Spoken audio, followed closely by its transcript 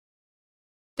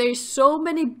There's so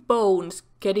many bones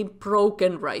getting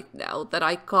broken right now that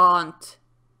I can't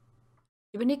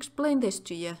even explain this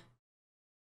to you.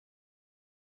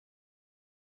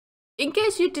 In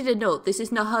case you didn't know, this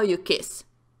is not how you kiss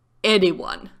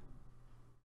anyone.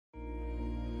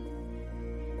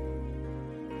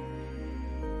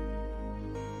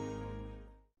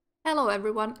 Hello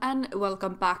everyone and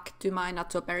welcome back to my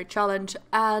Not So Berry challenge.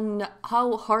 And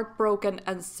how heartbroken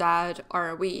and sad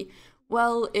are we?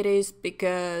 Well, it is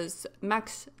because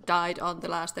Max died on the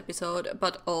last episode,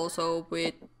 but also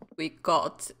we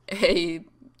got a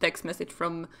text message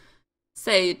from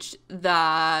Sage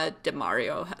that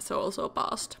Demario has also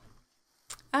passed.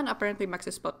 And apparently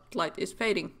Max's spotlight is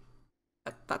fading.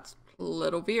 That's a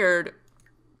little weird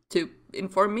to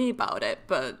inform me about it,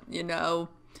 but you know,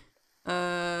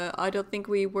 I don't think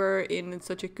we were in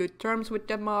such a good terms with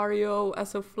Demario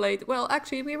as of late. Well,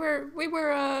 actually, we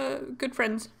were good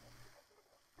friends.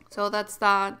 So that's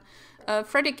that.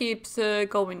 Freddy keeps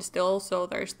going still, so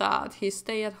there's that. His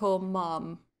stay-at-home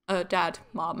mom, dad,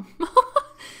 mom.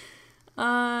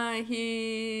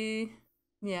 He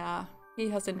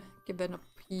hasn't given up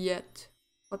yet.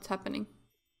 What's happening?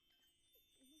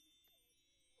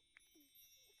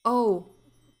 Oh,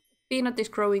 Peanut is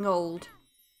growing old.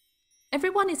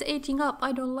 Everyone is aging up.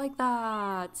 I don't like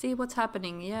that. See what's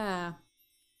happening, yeah.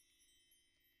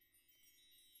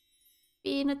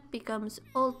 Peanut becomes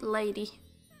old lady.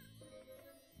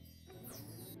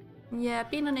 Yeah,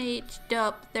 Peanut aged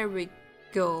up. There we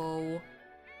go.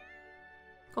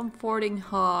 Comforting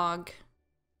hug.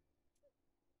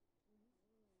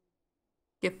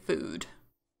 Give food.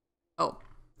 Oh,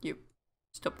 you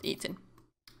stopped eating.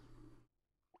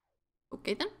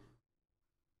 Okay then.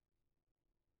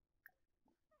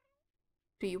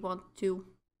 Do you want to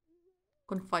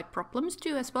confide problems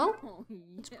to as well?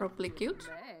 It's probably cute.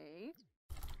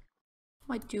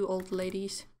 Might do old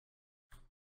ladies.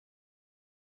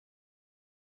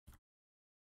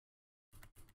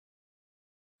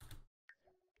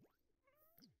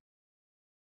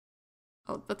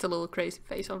 Oh, that's a little crazy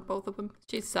face on both of them.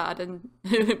 She's sad and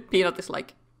Peanut is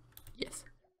like, yes,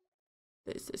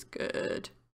 this is good.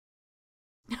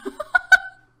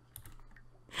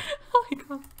 Oh my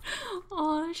god.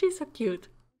 Oh, she's so cute.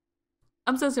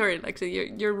 I'm so sorry,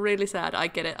 Lexie. You're really sad. I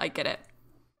get it.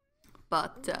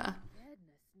 But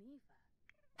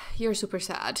you're super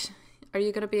sad. Are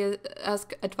you gonna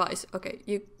ask advice? Okay,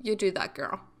 you do that,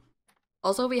 girl.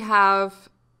 Also, we have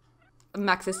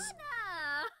Max's.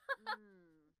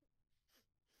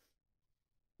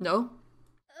 No?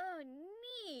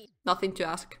 Nothing to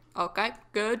ask. Okay,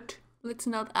 good. Let's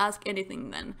not ask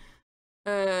anything then.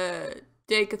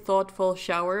 Take a thoughtful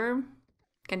shower.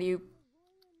 Can you,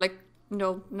 like,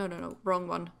 no, wrong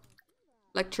one.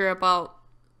 Lecture about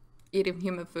eating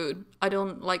human food. I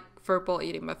don't like furball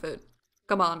eating my food.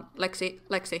 Come on,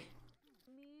 Lexie.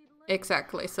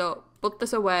 Exactly, so put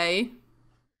this away.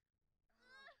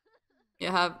 You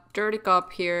have dirty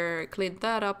cup here. Clean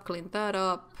that up.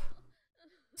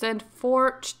 Send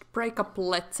forged breakup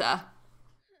letter.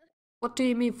 What do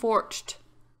you mean forged?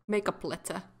 Makeup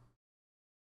letter.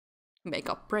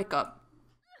 Makeup breakup.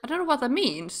 I don't know what that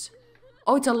means.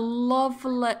 Oh, it's a love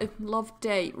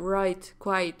day. Right,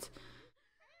 quite.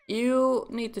 You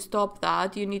need to stop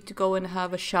that. You need to go and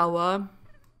have a shower.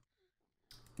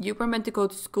 You were meant to go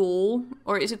to school.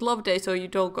 Or is it love day so you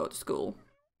don't go to school?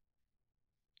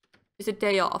 Is it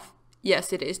day off?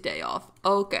 Yes, it is day off.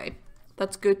 Okay,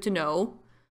 that's good to know.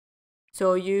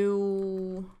 So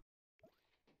you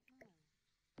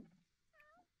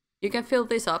can fill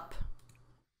this up.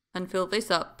 And fill this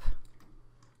up.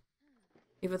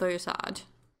 Even though you're sad.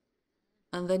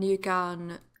 And then you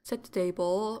can set the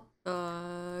table.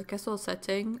 Castle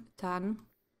setting. 10.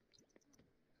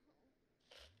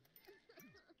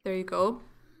 There you go.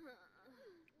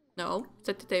 No,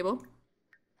 set the table.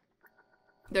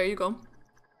 There you go.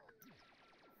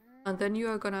 And then you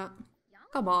are gonna...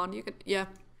 Come on, you can... Yeah.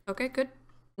 Okay, good.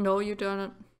 No, you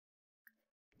don't.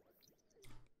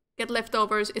 Get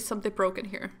leftovers. Is something broken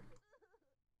here?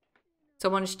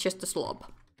 Someone is just a slob.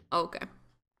 Okay.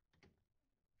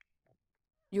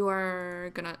 You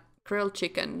are gonna grill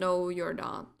chicken. No, you're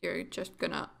not. You're just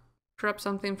gonna grab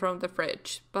something from the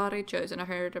fridge. Body choice, and I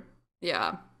heard...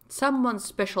 Yeah. Someone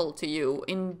special to you,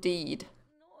 indeed.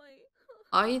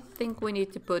 I think we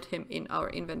need to put him in our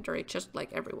inventory just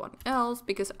like everyone else,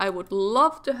 because I would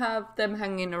love to have them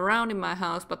hanging around in my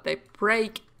house, but they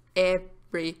break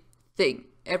everything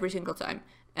every single time,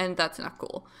 and that's not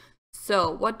cool. So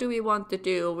what do we want to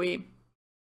do?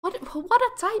 What a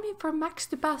timing for Max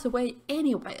to pass away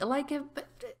anyway, like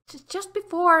just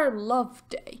before Love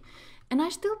Day. And I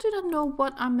still do not know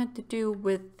what I'm meant to do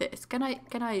with this. Can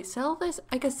I sell this?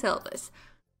 I can sell this.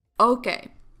 Okay,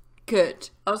 good.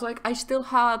 I was like, I still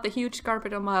have the huge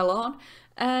carpet on my lawn,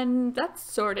 and that's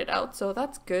sorted out, so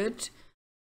that's good.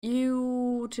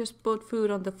 You just put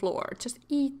food on the floor. Just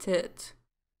eat it.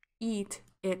 Eat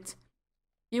it.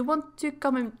 You want to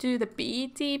come and do the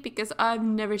PET? Because I've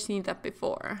never seen that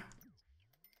before.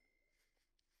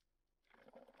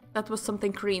 That was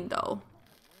something green though.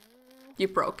 You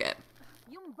broke it.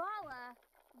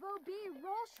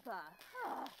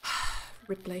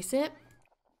 Replace it.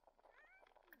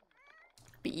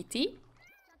 PET.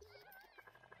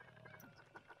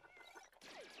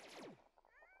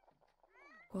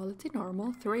 Quality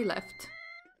normal. 3 left.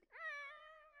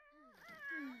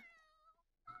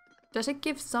 Does it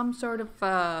give some sort of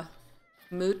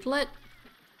moodlet?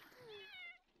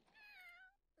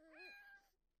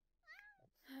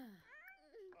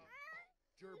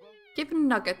 Give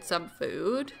Nugget some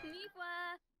food.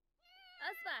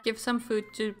 Give some food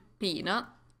to Peanut.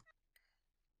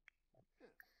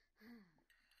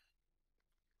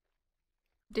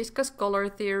 Discuss color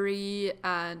theory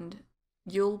and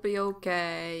you'll be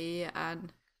okay,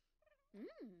 and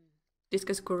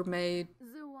discuss gourmet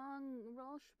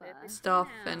stuff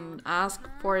and ask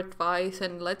for advice,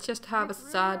 and let's just have a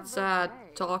sad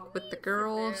talk with the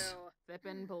girls.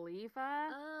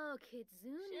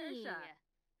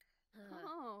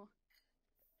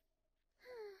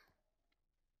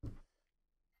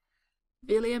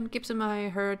 William Gibson, I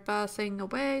heard passing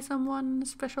away someone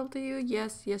special to you.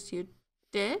 Yes, you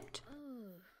did.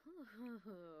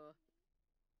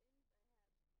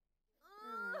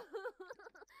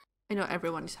 I know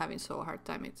everyone is having so hard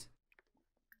time. It's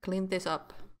clean this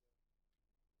up.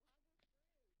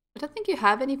 I don't think you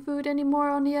have any food anymore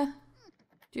on you.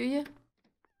 Do you?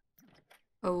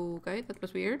 Okay, that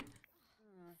was weird.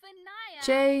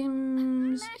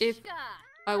 James, if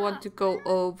I want to go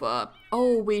over.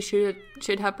 Oh, we should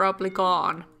have probably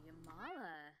gone.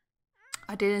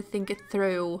 I didn't think it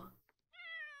through.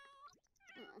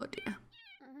 Oh dear.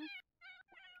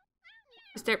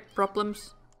 Is there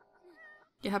problems?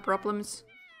 You have problems?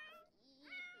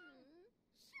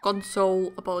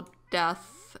 Console about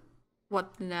death.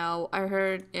 What now? I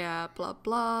heard, yeah, blah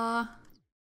blah.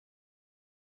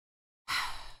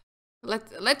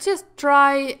 Let's just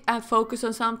try and focus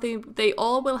on something. They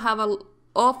all will have an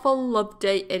awful love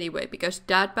day anyway, because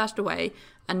Dad passed away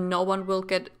and no one will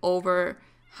get over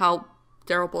how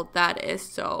terrible that is.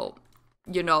 So,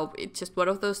 you know, it's just one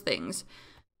of those things.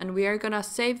 And we are gonna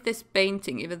save this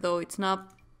painting even though it's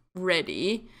not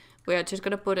ready. We are just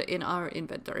gonna put it in our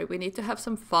inventory. We need to have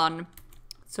some fun.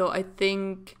 So I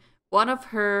think one of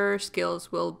her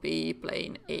skills will be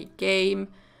playing a game.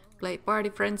 Play Party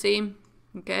Frenzy.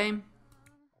 Okay.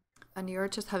 And you're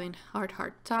just having hard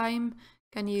time.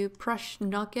 Can you brush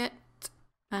Nugget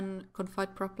and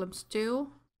confide problems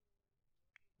too?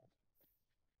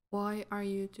 Why are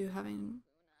you two having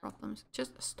problems?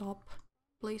 Just stop.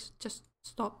 Please, just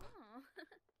stop.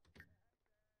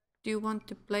 Do you want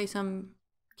to play some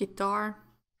guitar?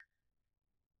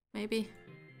 Maybe?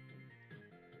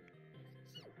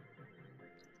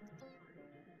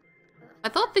 I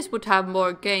thought this would have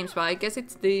more games, but I guess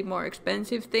it's the more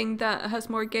expensive thing that has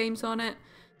more games on it.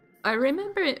 I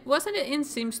remember, wasn't it in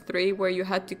Sims 3 where you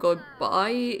had to go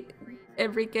buy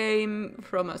every game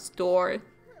from a store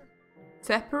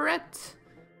separate?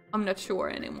 I'm not sure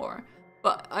anymore.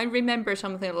 But I remember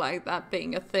something like that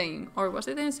being a thing. Or was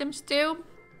it in Sims 2?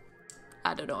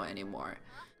 I don't know anymore.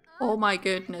 Oh my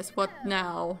goodness, what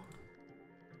now?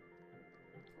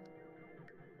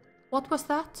 What was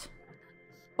that?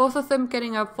 Both of them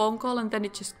getting a phone call and then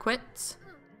it just quits?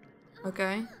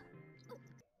 Okay.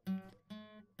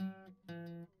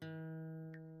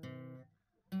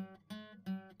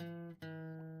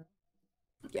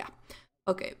 Yeah.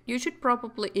 Okay, you should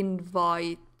probably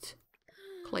invite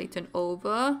Clayton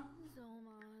over.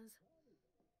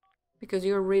 Because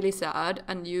you're really sad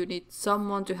and you need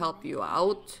someone to help you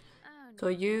out. So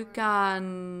you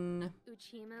can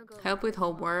help with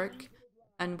homework.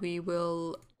 And we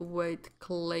will wait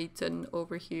Clayton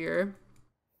over here.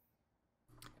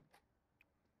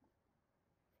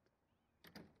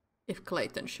 If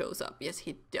Clayton shows up. Yes,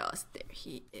 he does. There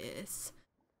he is.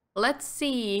 Let's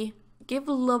see. Give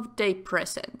Love Day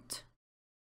present.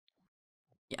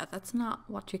 Yeah, that's not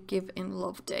what you give in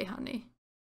Love Day, honey.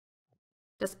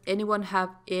 Does anyone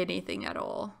have anything at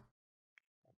all?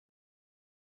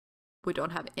 We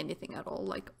don't have anything at all.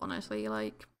 Like, honestly,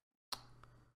 like...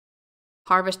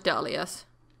 Harvest dahlias.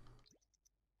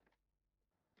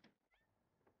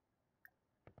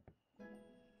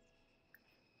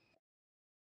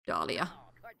 Dahlia.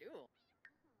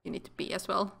 You need to pee as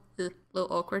well. Ugh, a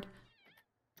little awkward.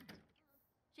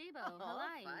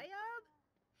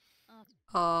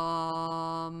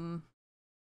 I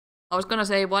was gonna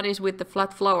say what is with the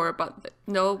flat flower, but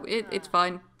no, it's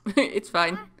fine. It's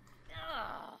fine.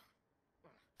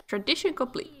 Tradition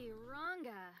complete.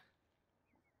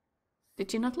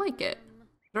 Did you not like it?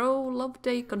 Throw Love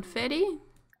Day confetti?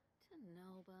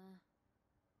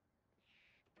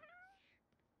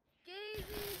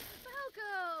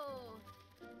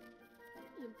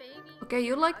 Okay,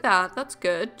 you like that. That's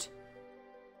good.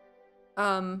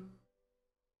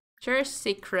 Share a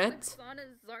secret.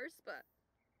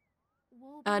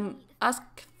 And ask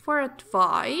for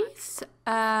advice.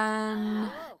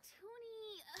 And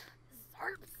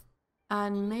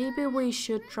maybe we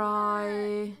should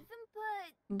try...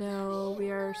 No, we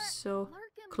are so...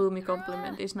 Gloomy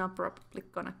compliment is not probably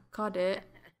gonna cut it.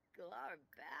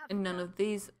 And none of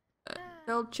these...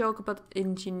 they'll joke about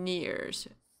engineers.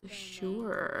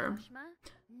 Sure.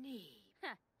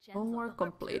 Homework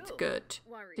complete. Good.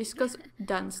 Discuss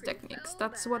dance techniques.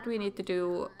 That's what we need to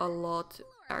do a lot,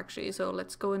 actually. So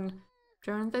let's go and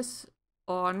turn this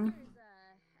on.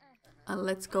 And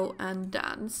let's go and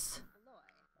dance.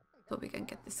 So we can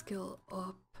get the skill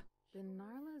up.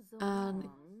 And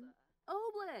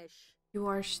you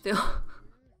are still...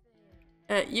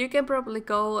 you can probably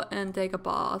go and take a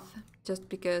bath. Just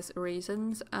because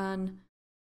reasons. And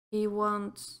he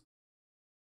wants...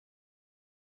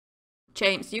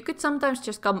 James, you could sometimes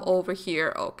just come over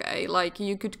here, okay? Like,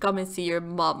 you could come and see your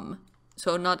mum.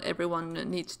 So not everyone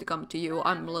needs to come to you.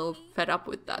 I'm a little fed up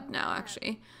with that now,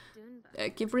 actually.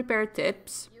 Give repair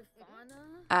tips.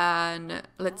 And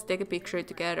let's take a picture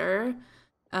together.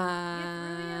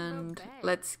 And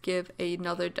let's give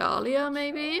another Dahlia,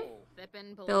 maybe?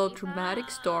 Tell a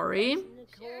dramatic story.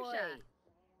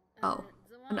 Oh,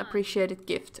 an appreciated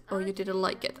gift. Oh, you didn't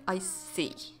like it. I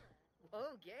see.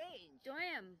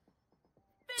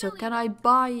 So can I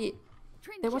buy...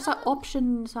 There was an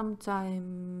option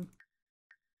sometime...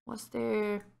 Was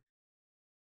there...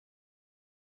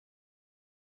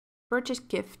 Purchase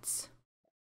gifts.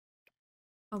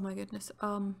 Oh my goodness.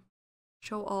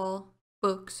 Show all.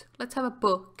 Books. Let's have a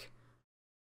book.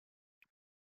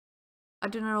 I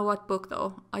don't know what book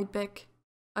though. I beg.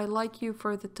 I like you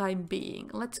for the time being.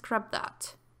 Let's grab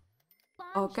that.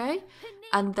 Okay.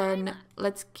 And then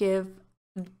let's give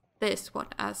this one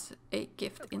as a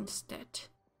gift instead.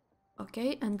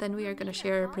 Okay, and then we are gonna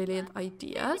share brilliant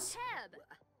ideas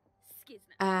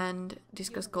and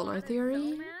discuss color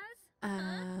theory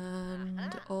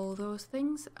and all those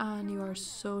things. And you are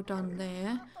so done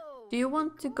there. Do you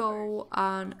want to go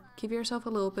and give yourself a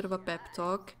little bit of a pep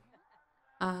talk?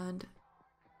 And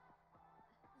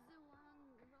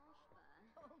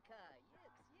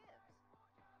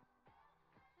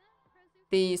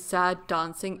the sad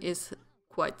dancing is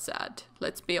quite sad.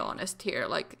 Let's be honest here.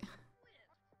 Like,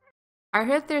 I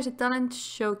heard there's a talent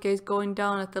showcase going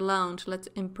down at the lounge. Let's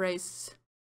embrace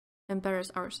embarrass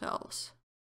ourselves.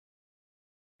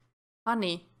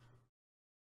 Honey,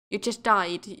 you just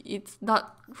died. It's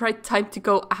not right time to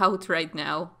go out right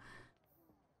now.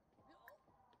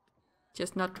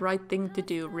 Just not right thing to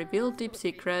do. Reveal deep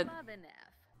secret.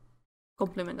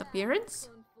 Compliment appearance.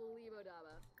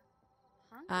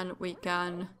 And we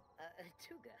can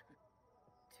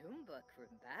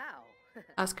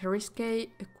ask a risque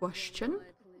question.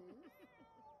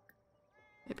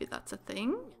 Maybe that's a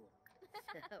thing.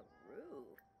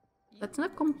 Let's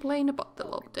not complain about the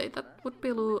love day. That would be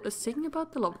a sing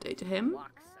about the love day to him.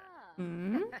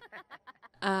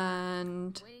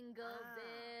 And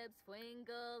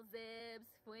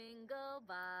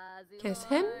kiss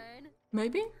him,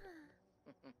 maybe?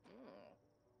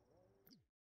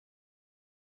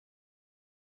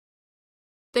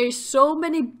 There's so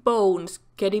many bones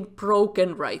getting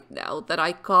broken right now that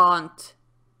I can't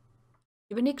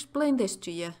even explain this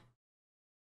to you.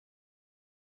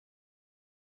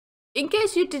 In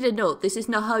case you didn't know, this is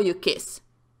not how you kiss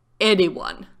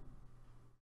anyone.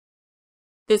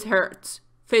 This hurts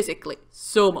physically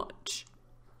so much.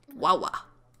 Wow.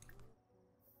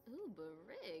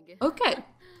 Okay,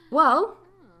 well,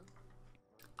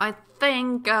 I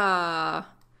think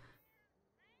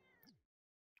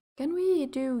can we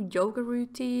do yoga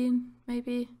routine,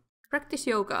 maybe? Practice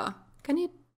yoga. Can you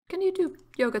do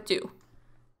yoga too?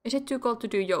 Is it too cold to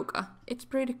do yoga? It's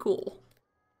pretty cool.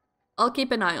 I'll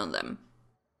keep an eye on them.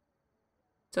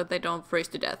 So they don't freeze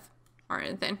to death or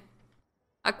anything.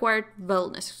 Acquired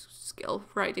wellness skill.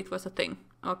 Right, it was a thing.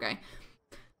 Okay.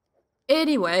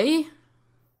 Anyway,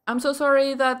 I'm so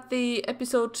sorry that the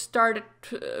episode started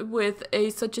with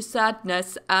such a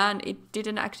sadness and it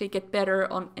didn't actually get better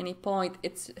on any point.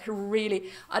 It's really,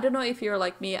 I don't know if you're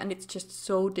like me and it's just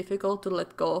so difficult to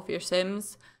let go of your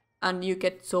Sims and you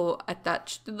get so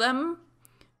attached to them.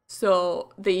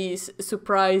 So these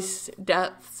surprise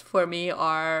deaths for me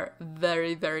are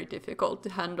very, very difficult to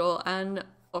handle, and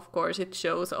of course it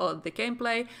shows on the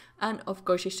gameplay, and of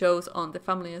course it shows on the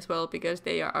family as well, because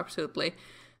they are absolutely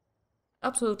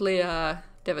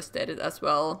devastated as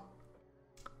well.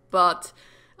 But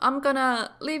I'm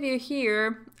gonna leave you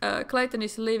here. Clayton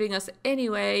is leaving us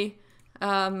anyway.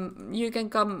 You can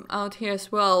come out here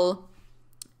as well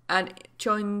and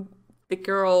join the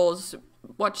girls,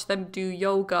 watch them do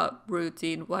yoga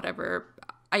routine, whatever.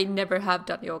 I never have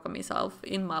done yoga myself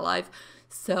in my life,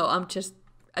 so I'm just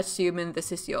assuming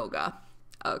this is yoga.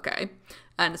 Okay,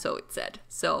 and so it said.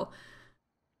 So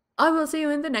I will see you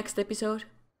in the next episode.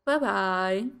 Bye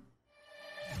bye.